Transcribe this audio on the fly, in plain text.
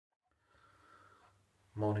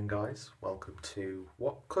Morning guys, welcome to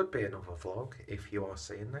what could be another vlog. If you are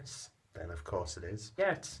seeing this, then of course it is.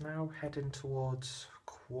 Yeah, it's now heading towards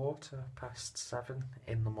 7:15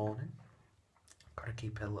 in the morning. Gotta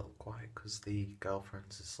keep it a little quiet because the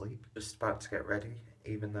girlfriend's asleep. Just about to get ready,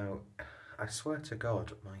 even though I swear to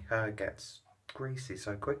God my hair gets greasy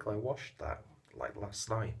so quickly. I washed that like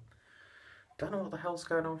last night. Don't know what the hell's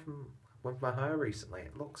going on with my hair recently.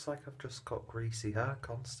 It looks like I've just got greasy hair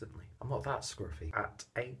constantly. I'm not that scruffy. At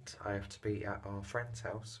 8 I have to be at our friend's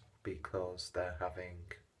house because they're having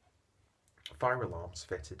fire alarms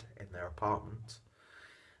fitted in their apartment,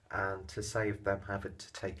 and to save them having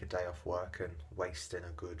to take a day off work and wasting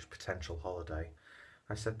a good potential holiday,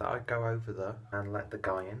 I said that I'd go over there and let the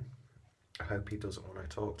guy in. I hope he doesn't want to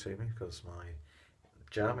talk to me because my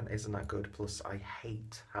German isn't that good, plus I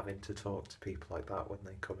hate having to talk to people like that when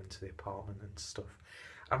they come into the apartment and stuff.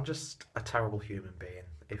 I'm just a terrible human being.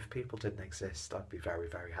 If people didn't exist, I'd be very,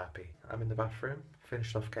 very happy. I'm in the bathroom,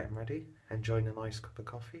 finished off getting ready, enjoying a nice cup of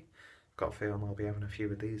coffee. Got a feeling I'll be having a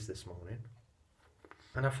few of these this morning.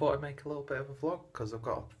 And I thought I'd make a little bit of a vlog because I've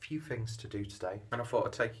got a few things to do today, and I thought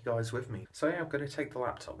I'd take you guys with me. So yeah, I'm going to take the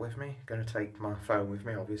laptop with me, going to take my phone with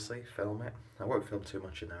me obviously, film it. I won't film too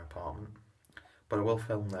much in their apartment, but I will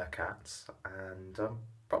film their cats, and I'm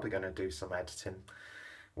probably going to do some editing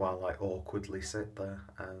while I awkwardly sit there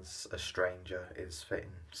as a stranger is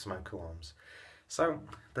fitting smoke alarms. So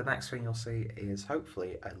the next thing you'll see is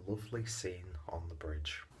hopefully a lovely scene on the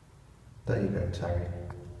bridge. There you go, Terry.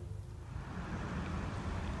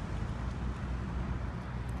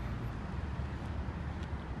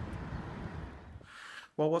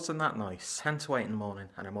 Well, wasn't that nice? 10 to 8 in the morning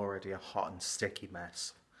and I'm already a hot and sticky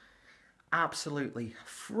mess. Absolutely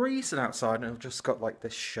freezing outside, and I've just got like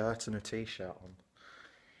this shirt and a t-shirt on.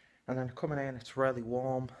 And then coming in, it's really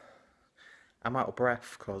warm. I'm out of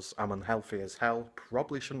breath because I'm unhealthy as hell.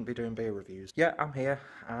 Probably shouldn't be doing beer reviews. Yeah, I'm here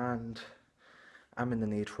and I'm in the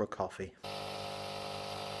need for a coffee.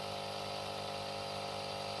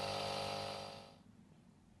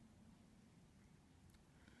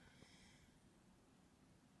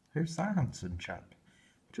 Who's that handsome chap?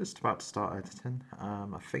 Just about to start editing.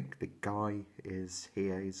 I think the guy is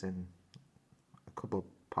here. He's in a couple of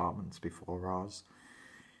apartments before ours,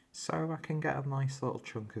 so I can get a nice little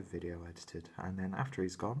chunk of video edited, and then after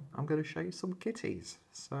he's gone I'm going to show you some kitties.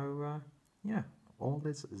 So yeah, all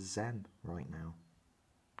is zen right now.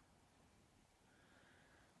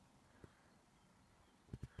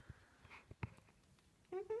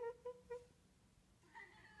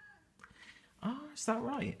 Oh, is that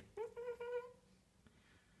right?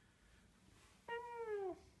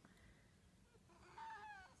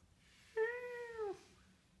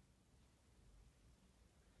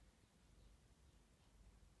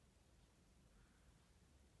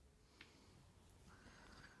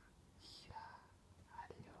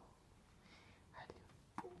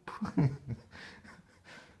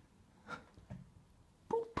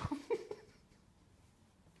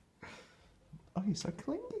 Oh, you're so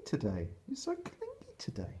clingy today. You're so clingy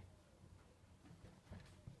today.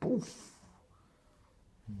 Boof.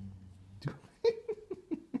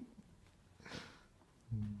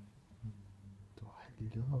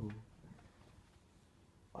 Hello.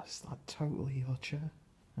 Is that totally your chair?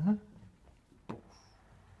 Huh?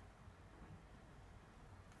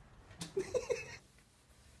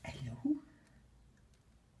 Hello?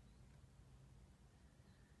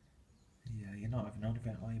 Yeah, you're not having none of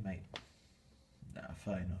it, are you, mate? Nah,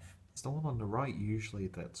 fair enough. It's the one on the right usually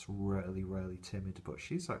that's really, really timid, but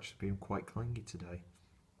she's actually been quite clingy today.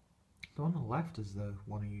 The one on the left is the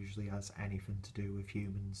one who usually has anything to do with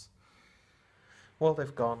humans. Well,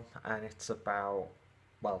 they've gone, and it's about,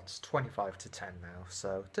 well, it's 25 to 10 now,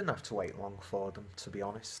 so didn't have to wait long for them, to be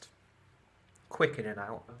honest. Quick in and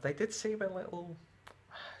out. They did seem a little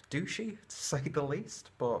douchey, to say the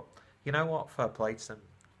least, but you know what, fair play to them.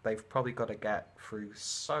 They've probably got to get through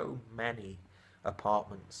so many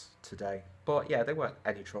apartments today. But yeah, they weren't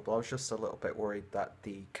any trouble. I was just a little bit worried that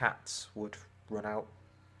the cats would run out.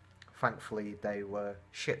 Thankfully, they were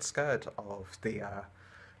shit scared of the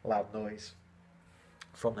loud noise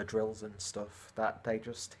from the drills and stuff, that they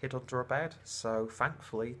just hid under a bed. So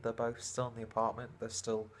thankfully, they're both still in the apartment. They're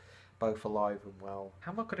still both alive and well.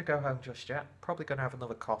 I'm not going to go home just yet. Probably going to have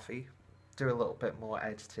another coffee, do a little bit more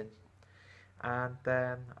editing, and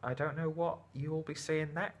then I don't know what you will be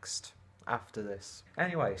seeing next after this.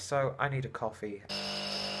 Anyway, so I need a coffee.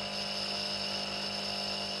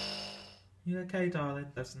 You okay,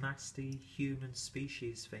 darling? Those nasty human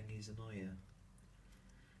species thingies annoy you?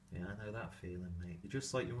 Yeah, I know that feeling, mate. You're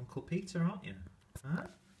just like your Uncle Peter, aren't you? Huh?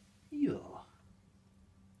 Yeah.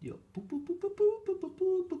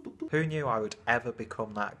 Who knew I would ever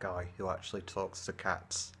become that guy who actually talks to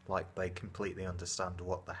cats like they completely understand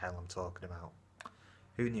what the hell I'm talking about?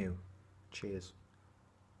 Who knew? Cheers.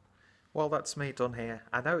 Well, that's me done here.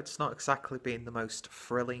 I know it's not exactly been the most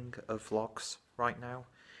thrilling of vlogs right now,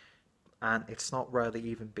 and it's not really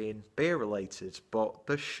even being beer related, but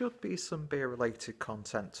there should be some beer related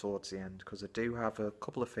content towards the end because I do have a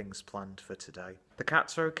couple of things planned for today. The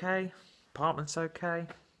cats are okay, apartment's okay.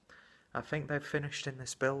 I think they've finished in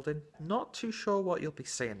this building. Not too sure what you'll be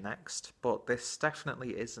seeing next, but this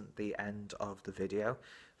definitely isn't the end of the video.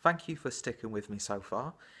 Thank you for sticking with me so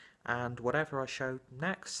far, and whatever I show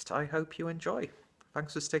next, I hope you enjoy.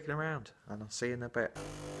 Thanks for sticking around, and I'll see you in a bit.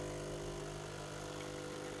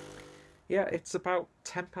 Yeah, it's about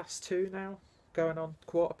 2 now, going on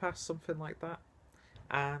 2:15, something like that.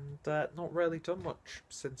 And not really done much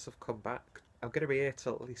since I've come back. I'm going to be here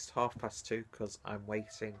till at least 2:30 because I'm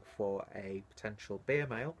waiting for a potential beer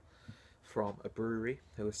mail from a brewery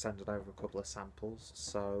who are sending over a couple of samples.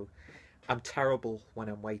 So I'm terrible when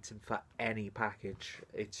I'm waiting for any package.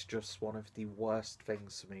 It's just one of the worst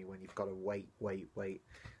things for me when you've got to wait.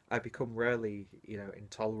 I become really,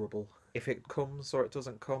 intolerable. If it comes or it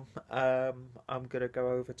doesn't come, I'm going to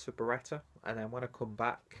go over to Birretta, and then when I come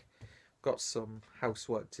back, got some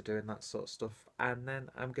housework to do and that sort of stuff, and then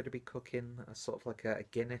I'm going to be cooking a sort of like a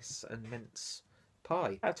Guinness and mince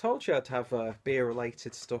pie. I told you I'd have beer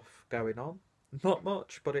related stuff going on. Not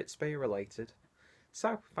much, but it's beer related.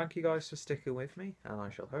 So thank you guys for sticking with me, and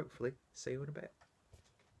I shall hopefully see you in a bit.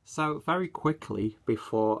 So very quickly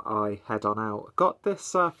before I head on out, I got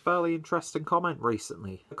this fairly interesting comment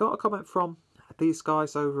recently. I got a comment from these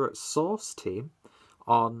guys over at Source Team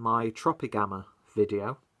on my Tropigamma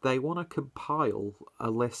video. They want to compile a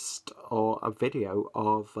list or a video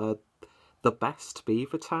of the best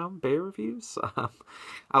Beavertown beer reviews.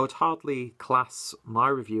 I would hardly class my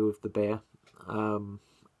review of the beer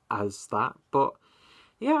as that, but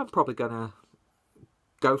yeah, I'm probably going to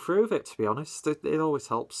go through with it, to be honest. It always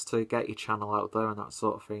helps to get your channel out there and that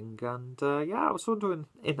sort of thing. And yeah, I was wondering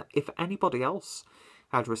if anybody else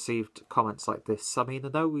had received comments like this. I mean, I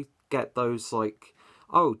know we get those like,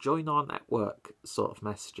 oh, join our network sort of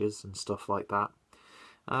messages and stuff like that.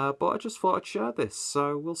 But I just thought I'd share this,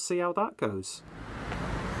 so we'll see how that goes.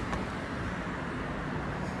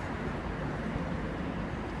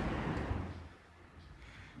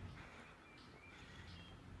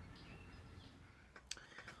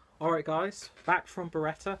 Alright guys, back from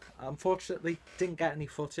Birretta. Unfortunately didn't get any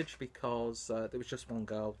footage because there was just one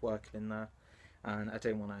girl working in there, and I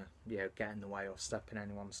didn't want to, get in the way or step in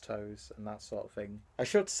anyone's toes and that sort of thing. I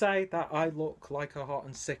should say that I look like a hot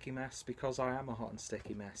and sticky mess because I am a hot and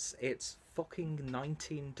sticky mess. It's fucking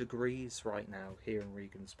 19 degrees right now here in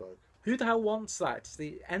Regensburg. Who the hell wants that? It's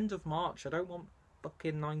the end of March. I don't want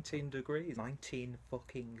fucking 19 degrees. 19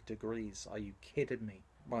 fucking degrees. Are you kidding me?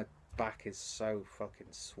 My back is so fucking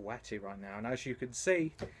sweaty right now, and as you can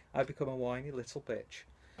see, I've become a whiny little bitch.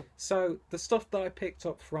 So the stuff that I picked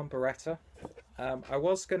up from Birretta, I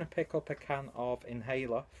was going to pick up a can of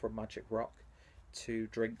inhaler from Magic Rock to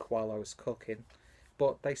drink while I was cooking,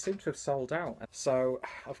 but they seem to have sold out. So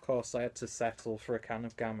of course I had to settle for a can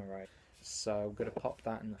of Gamma Ray. So I'm going to pop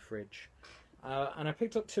that in the fridge. And I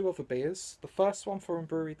picked up 2 other beers. The first one from a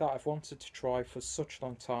brewery that I've wanted to try for such a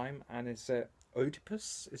long time, and is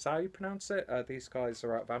Oedipus, is that how you pronounce it? These guys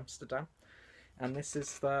are out of Amsterdam. And this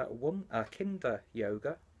is the Kinder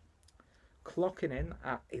Yoga, clocking in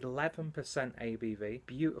at 11% ABV.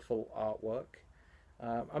 Beautiful artwork.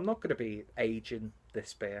 I'm not going to be aging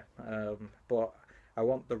this beer, but I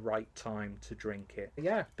want the right time to drink it.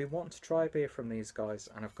 Yeah, been wanting to try a beer from these guys,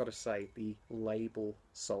 and I've got to say, the label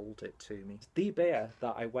sold it to me. The beer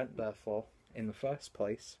that I went there for in the first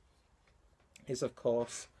place is, of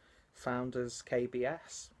course, Founders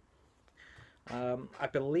KBS. I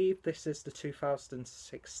believe this is the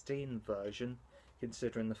 2016 version,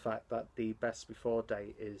 considering the fact that the best before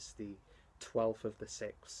date is the 12th of the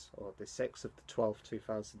 6th, or the 6th of the 12th,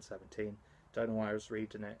 2017. Don't know why I was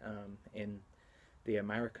reading it in the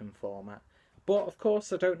American format. But of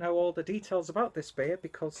course I don't know all the details about this beer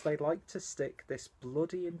because they like to stick this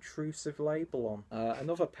bloody intrusive label on.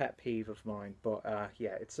 Another pet peeve of mine, but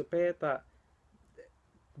yeah, it's a beer that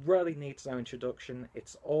really needs no introduction.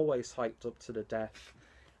 It's always hyped up to the death,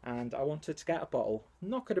 and I wanted to get a bottle.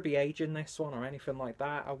 Not going to be aging this one or anything like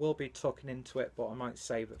that. I will be tucking into it, but I might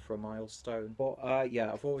save it for a milestone. But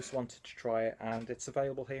yeah, I've always wanted to try it, and it's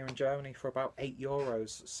available here in Germany for about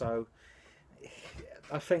 €8, so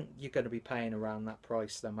I think you're going to be paying around that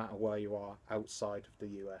price no matter where you are outside of the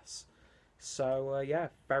US. So yeah,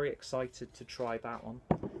 very excited to try that one.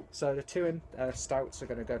 So the two stouts are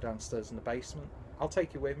going to go downstairs in the basement. I'll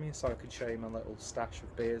take you with me so I can show you my little stash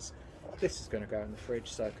of beers. This is going to go in the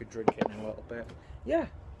fridge so I could drink it in a little bit. Yeah,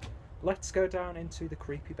 let's go down into the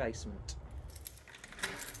creepy basement.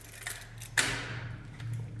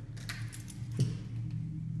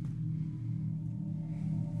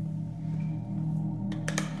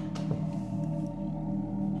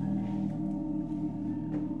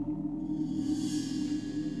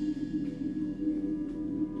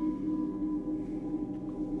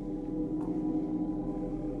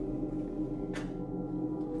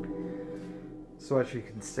 So as you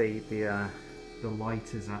can see, the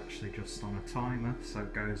light is actually just on a timer, so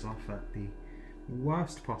it goes off at the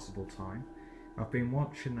worst possible time. I've been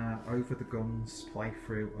watching Over the Guns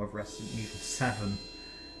playthrough of Resident Evil 7,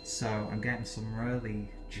 so I'm getting some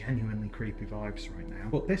really genuinely creepy vibes right now.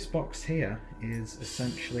 But this box here is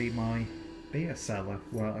essentially my beer cellar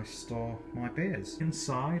where I store my beers.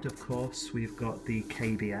 Inside, of course, we've got the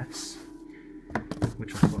KBS,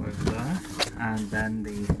 which I'll put over there, and then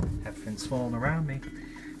everything's falling around me,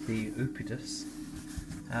 the Upidus.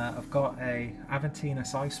 I've got a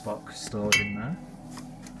Aventinus icebox stored in there,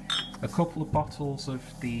 a couple of bottles of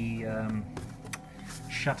the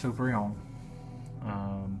Chateaubriand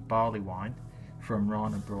barley wine from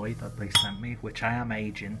Rana Broy that they sent me, which I am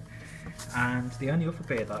aging, and the only other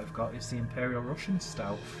beer that I've got is the Imperial Russian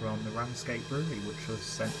Stout from the Ramsgate Brewery, which was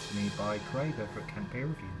sent to me by Craig over at Can Beer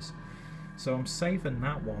Reviews. So I'm saving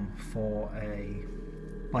that one for a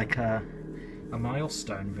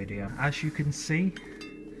milestone video. As you can see,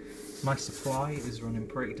 my supply is running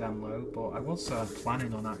pretty damn low, but I was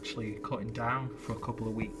planning on actually cutting down for a couple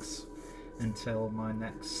of weeks until my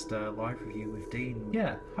next live review with Dean.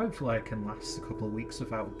 Yeah, hopefully I can last a couple of weeks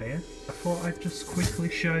without a beer. I thought I'd just quickly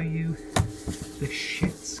show you the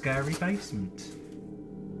shit scary basement.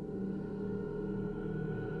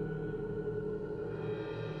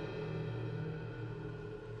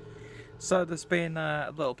 So there's been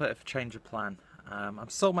a little bit of a change of plan. I'm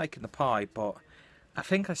still making the pie, but I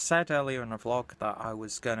think I said earlier in the vlog that I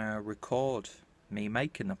was going to record me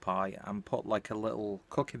making the pie and put like a little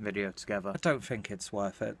cooking video together. I don't think it's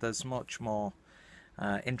worth it. There's much more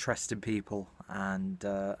interesting people and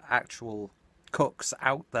actual cooks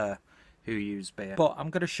out there who use beer. But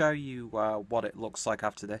I'm going to show you what it looks like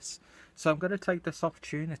after this. So I'm going to take this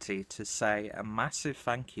opportunity to say a massive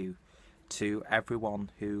thank you to everyone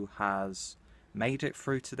who has made it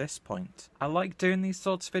through to this point. I like doing these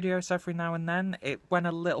sorts of videos every now and then. It went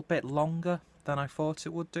a little bit longer than I thought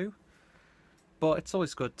it would do, but it's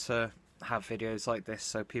always good to have videos like this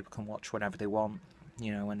so people can watch whenever they want,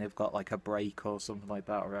 you know, when they've got like a break or something like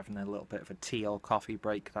that, or having a little bit of a tea or coffee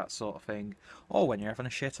break, that sort of thing, or when you're having a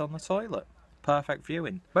shit on the toilet. Perfect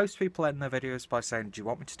viewing. Most people end their videos by saying, do you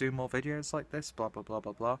want me to do more videos like this, blah blah blah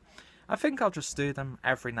blah blah. I think I'll just do them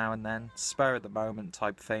every now and then, spur at the moment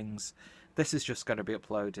type things. This is just going to be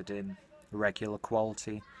uploaded in regular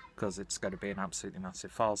quality because it's going to be an absolutely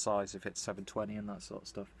massive file size if it's 720 and that sort of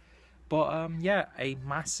stuff. But yeah, a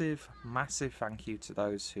massive thank you to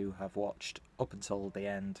those who have watched up until the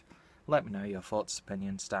end. Let me know your thoughts,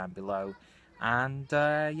 opinions down below. And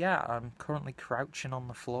yeah, I'm currently crouching on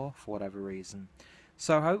the floor for whatever reason.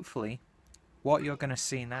 So hopefully what you're going to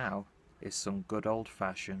see now is some good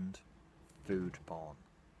old-fashioned food porn.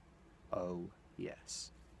 Oh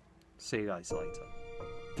yes. See you guys later.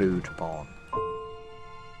 Food porn.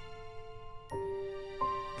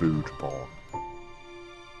 Food porn.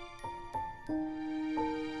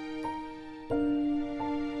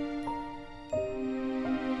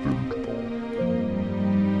 Food porn.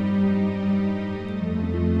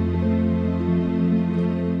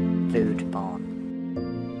 Food porn.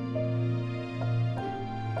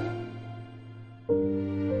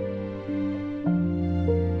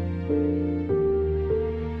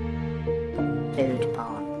 Food porn. Food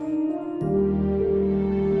porn.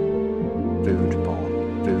 Food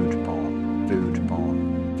porn. Food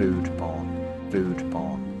porn. Food porn. Food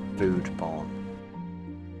porn. Food porn.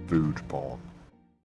 Food porn.